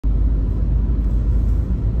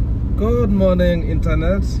Good morning,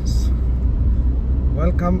 Internet.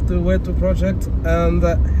 Welcome to Way to Project and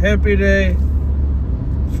happy day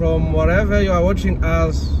from wherever you are watching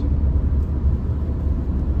us.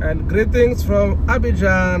 And greetings from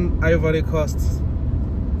Abidjan, Ivory Coast.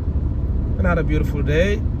 Another beautiful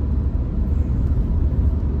day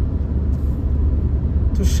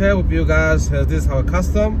to share with you guys. This is our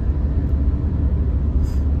custom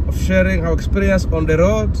of sharing our experience on the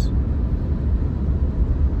road.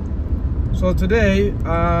 So today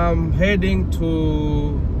I'm heading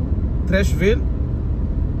to Treichville,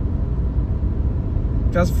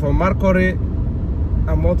 just from Cocody.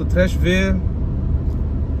 I'm on to Treichville.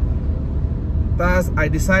 Thus I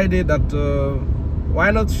decided that why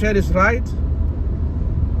not share this ride,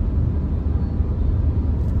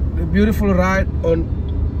 the beautiful ride on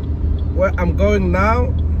where I'm going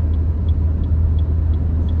now.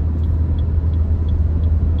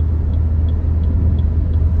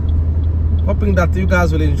 Hoping that you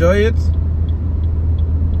guys will enjoy it.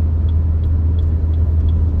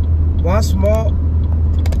 Once more,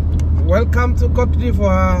 welcome to Cocody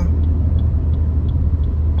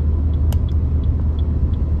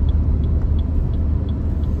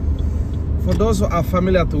For those who are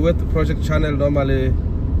familiar to Way to Project channel, normally,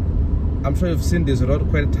 I'm sure you've seen this road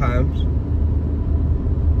quite times.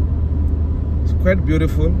 It's quite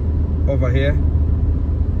beautiful over here.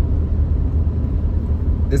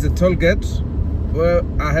 There's a toll gate where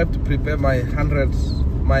I have to prepare my 500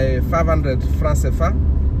 francs CFA.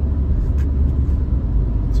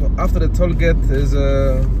 So after the toll gate, there's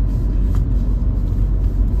a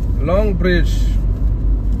long bridge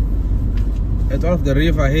at one of the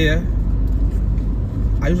river here.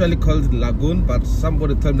 I usually call it lagoon, but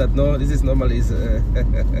somebody told me that no, this is normally it's a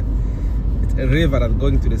river that's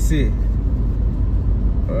going to the sea,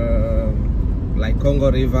 like Congo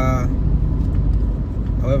River.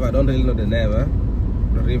 However, I don't really know the name,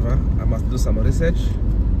 the river. I must do some research.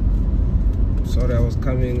 Sorry, I was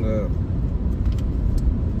coming.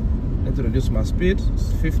 Need to reduce my speed.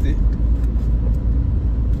 It's 50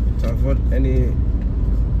 to avoid any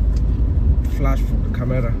flash from the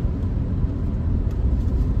camera.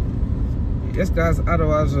 Yes, guys.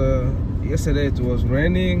 Otherwise, yesterday it was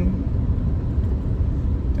raining,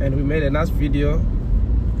 and we made a nice video.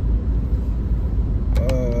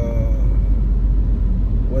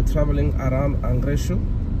 We're traveling around Angreshu,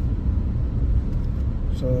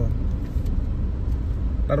 so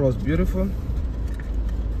that was beautiful.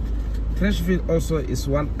 Treichville also is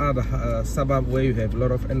one other suburb where you have a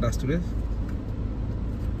lot of industries,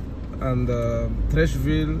 and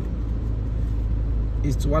Treichville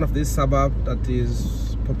is one of these suburbs that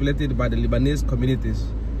is populated by the Lebanese communities.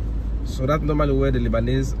 So that's normally where the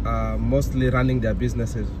Lebanese are mostly running their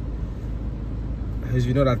businesses. As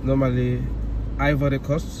you know that normally Ivory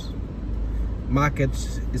Coast market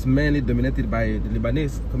is mainly dominated by the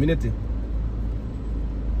Lebanese community.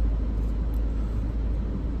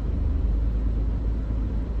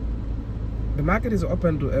 The market is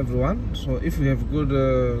open to everyone, so if you have good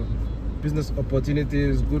business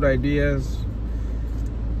opportunities, good ideas,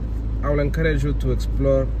 I will encourage you to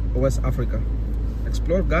explore West Africa.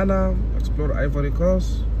 Explore Ghana, explore Ivory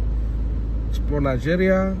Coast, explore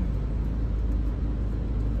Nigeria.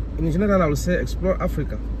 In general, I would say explore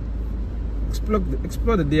Africa.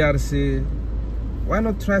 Explore the DRC. Why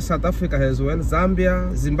not try South Africa as well?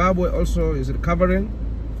 Zambia, Zimbabwe also is recovering.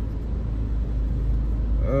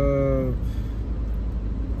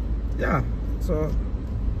 Yeah, so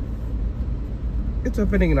it's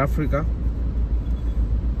happening in Africa.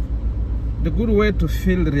 The good way to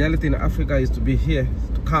feel the reality in Africa is to be here,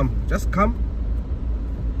 to come. Just come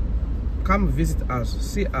visit us,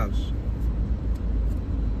 see us.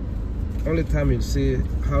 Only time you'll see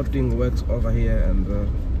how things works over here, and you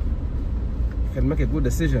can make a good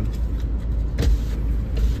decision.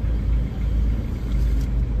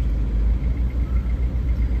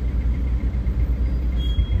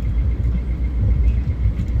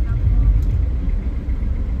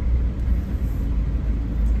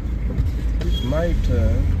 It's my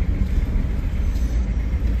turn.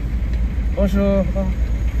 Bonjour.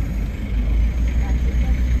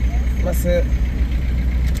 Merci.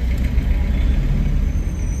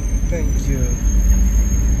 Thank you.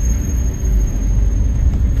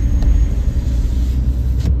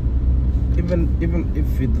 Even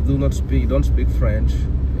if you don't speak French,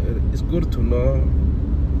 it's good to know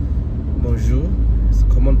bonjour. It's a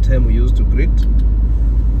common term we use to greet.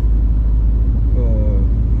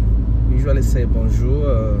 We usually say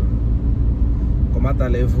bonjour, comment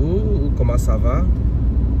allez-vous, ou comment ça va.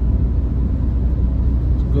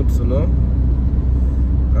 It's good to know.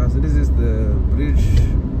 This is the bridge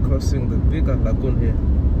crossing the bigger lagoon here,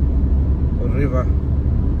 or river.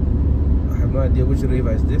 I have no idea which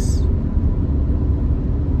river is this.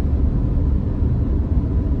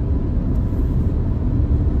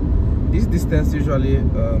 This distance usually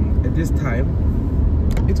at this time,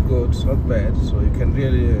 it's good, it's not bad, so you can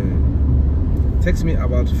really takes me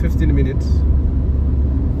about 15 minutes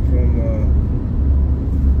from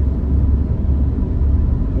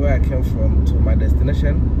where I came from to my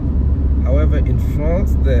destination. However, in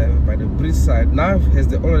front there by the bridge side, now as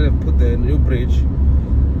they already put the new bridge,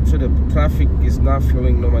 so the traffic is now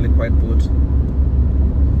flowing normally quite good.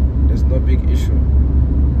 There's no big issue.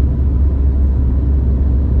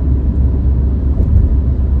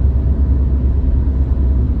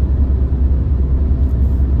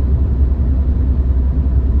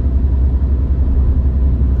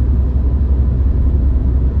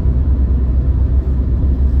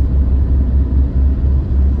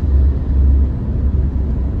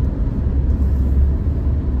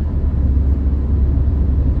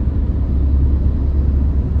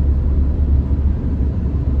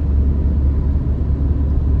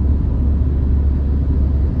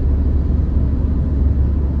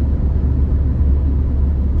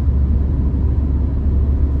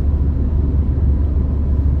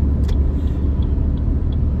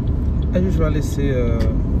 I usually see a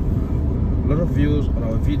lot of views on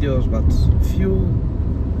our videos, but few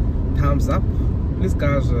thumbs up. Please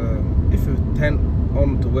guys, if you turn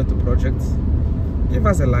on to Where to Project, give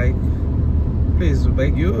us a like. Please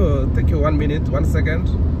beg you, take you 1 minute, 1 second,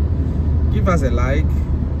 give us a like,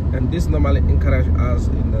 and this normally encourage us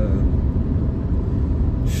in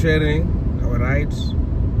sharing our rides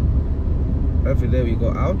every day we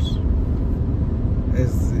go out,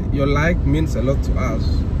 as your like means a lot to us,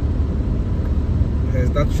 as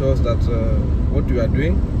that shows that what we are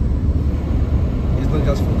doing is not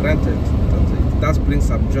just for granted, that it does bring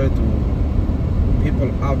some joy to people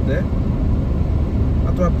out there.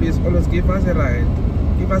 That's why please always give us a ride,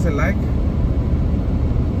 give us a like.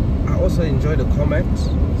 I also enjoy the comments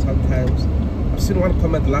sometimes. I've seen one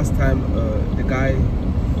comment last time, the guy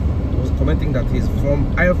was commenting that he's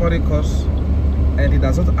from Ivory Coast and he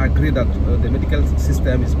does not agree that the medical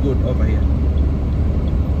system is good over here.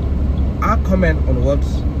 I comment on what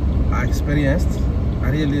I experienced.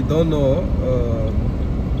 I really don't know.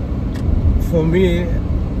 For me,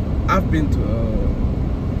 I've been to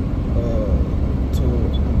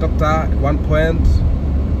doctor at one point,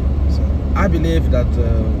 so I believe that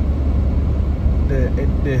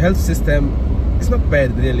the health system is not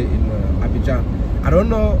bad really in Abidjan. I don't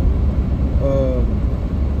know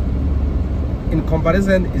in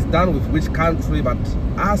comparison is done with which country, but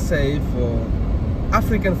I say for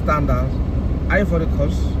African standards, Ivory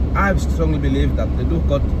Coast, I strongly believe that they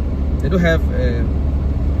do have a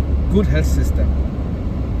good health system.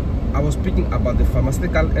 I was speaking about the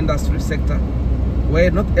pharmaceutical industry sector, where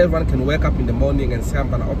not everyone can wake up in the morning and say, I'm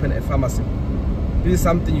going to open a pharmacy. This is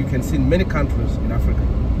something you can see in many countries in Africa.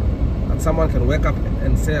 And someone can wake up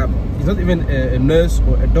and say, he's not even a nurse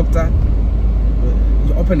or a doctor.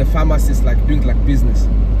 You open a pharmacy, it's like doing like business.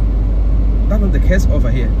 That's not the case over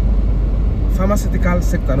here. Pharmaceutical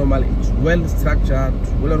sector normally it's well structured,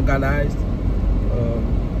 well organized.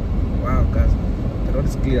 Wow guys, the road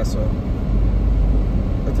is clear, so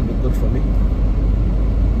that will be good for me.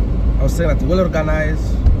 I was saying that well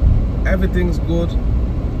organized, everything's good.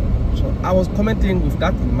 So I was commenting with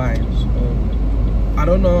that in mind. So I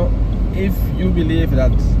don't know if you believe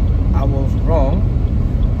that I was wrong.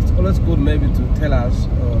 It's always good maybe to tell us.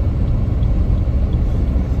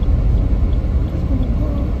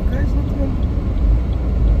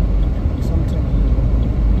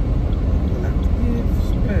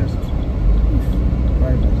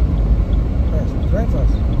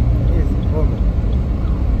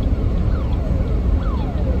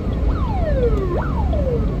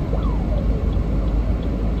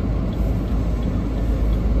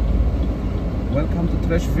 Welcome to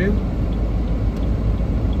Treichville.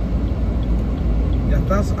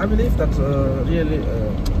 Yeah, I believe that really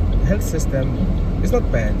health system is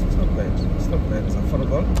not bad. It's not bad. It's not bad. It's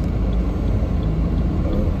affordable.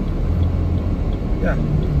 Yeah.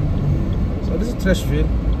 So this is Treichville,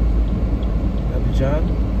 Abidjan.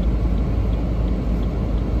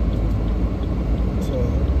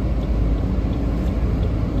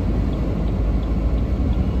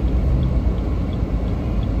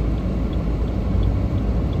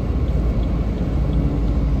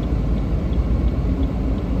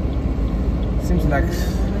 Seems like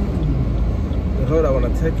the road I want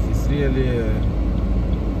to take is really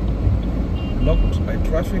blocked by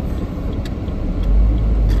traffic.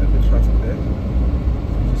 Traffic there.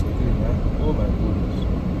 Just quickly now. Oh my goodness.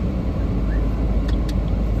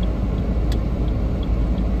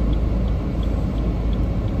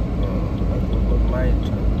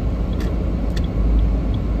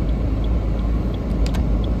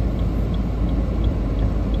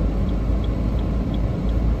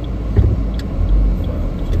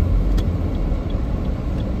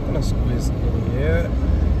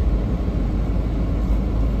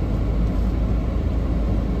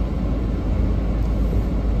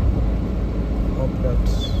 but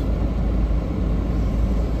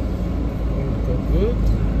will go good.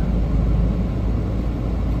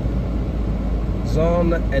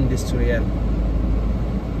 Zone industrial.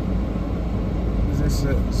 This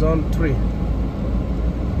is zone 3.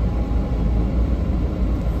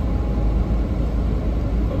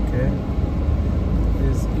 Okay.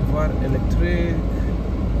 There's Ivoire Electric.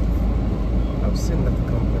 I've seen that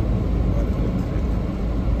company. Ivoire Electric.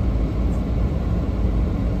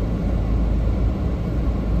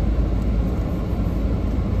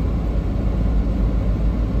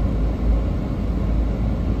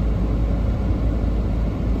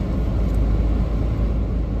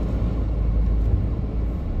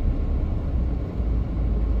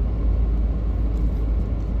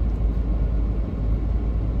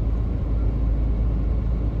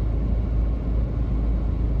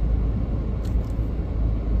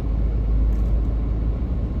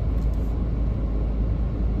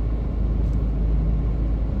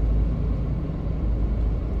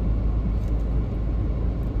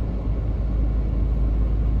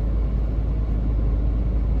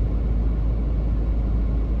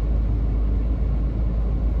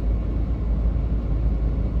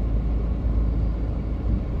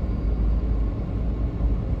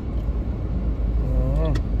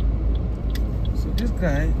 This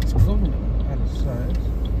guy is coming on the other side.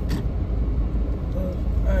 But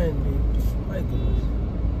I need, my goodness.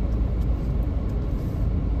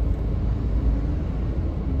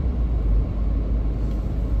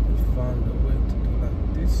 We found a way to do like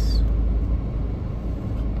this.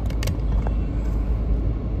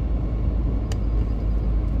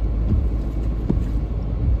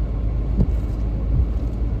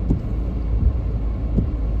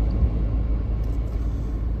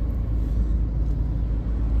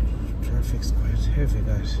 Traffic's quite heavy,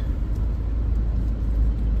 guys.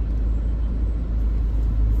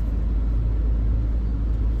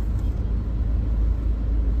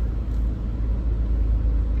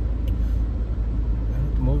 We're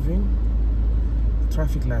not moving. The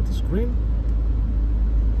traffic light is green,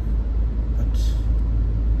 but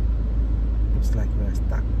looks like we're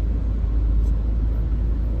stuck.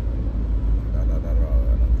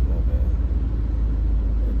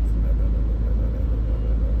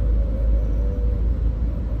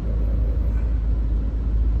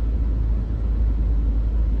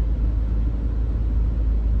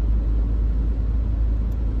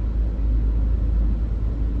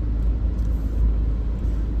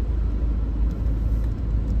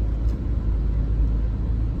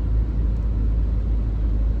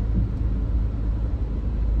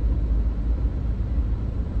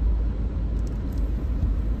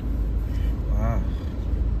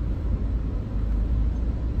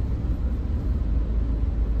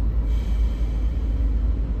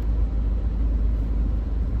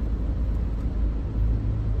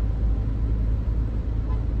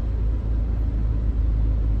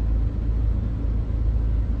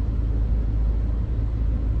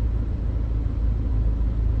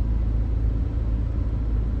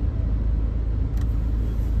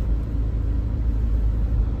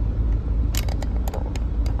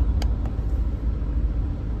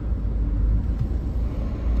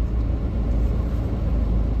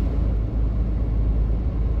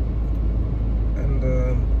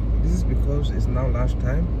 It's now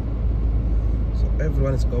lunchtime, so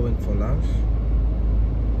everyone is going for lunch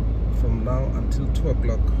from now until 2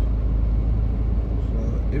 o'clock.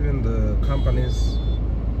 So even the companies,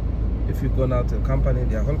 if you go now to a company,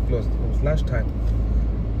 they are all closed. It was lunchtime,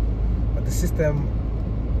 but the system,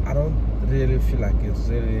 I don't really feel like it's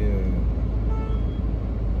really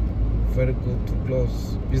very good to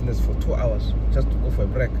close business for 2 hours just to go for a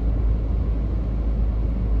break.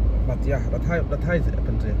 But yeah, that's how it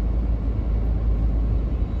happened here.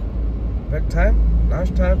 Break time,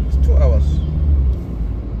 lunch time is 2 hours.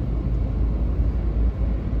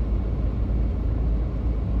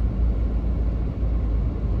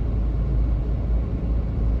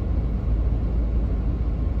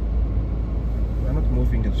 We're not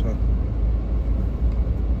moving at all.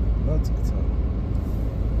 Not at all.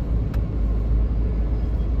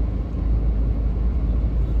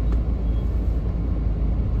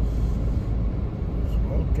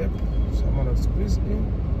 Small gap, someone has squeezed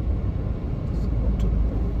in.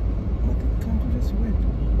 Just wait.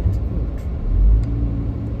 It's good.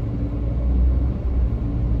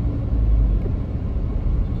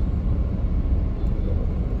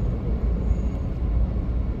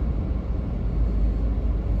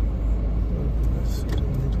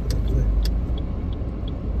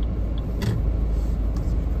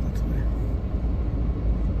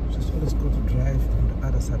 Just always go to drive on the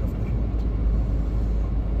other side of the road.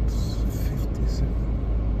 It's 50 seconds.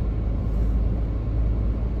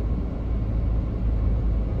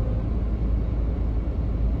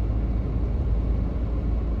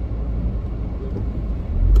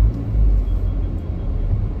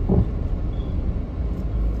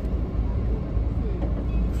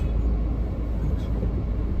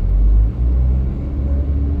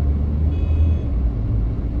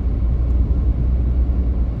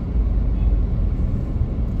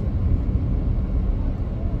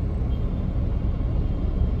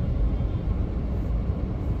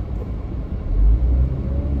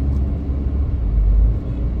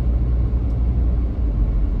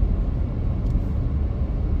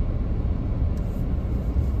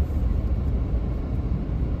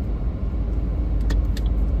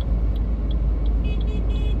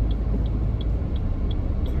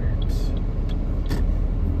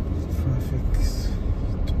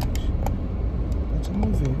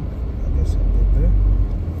 moving. I guess I'll get there.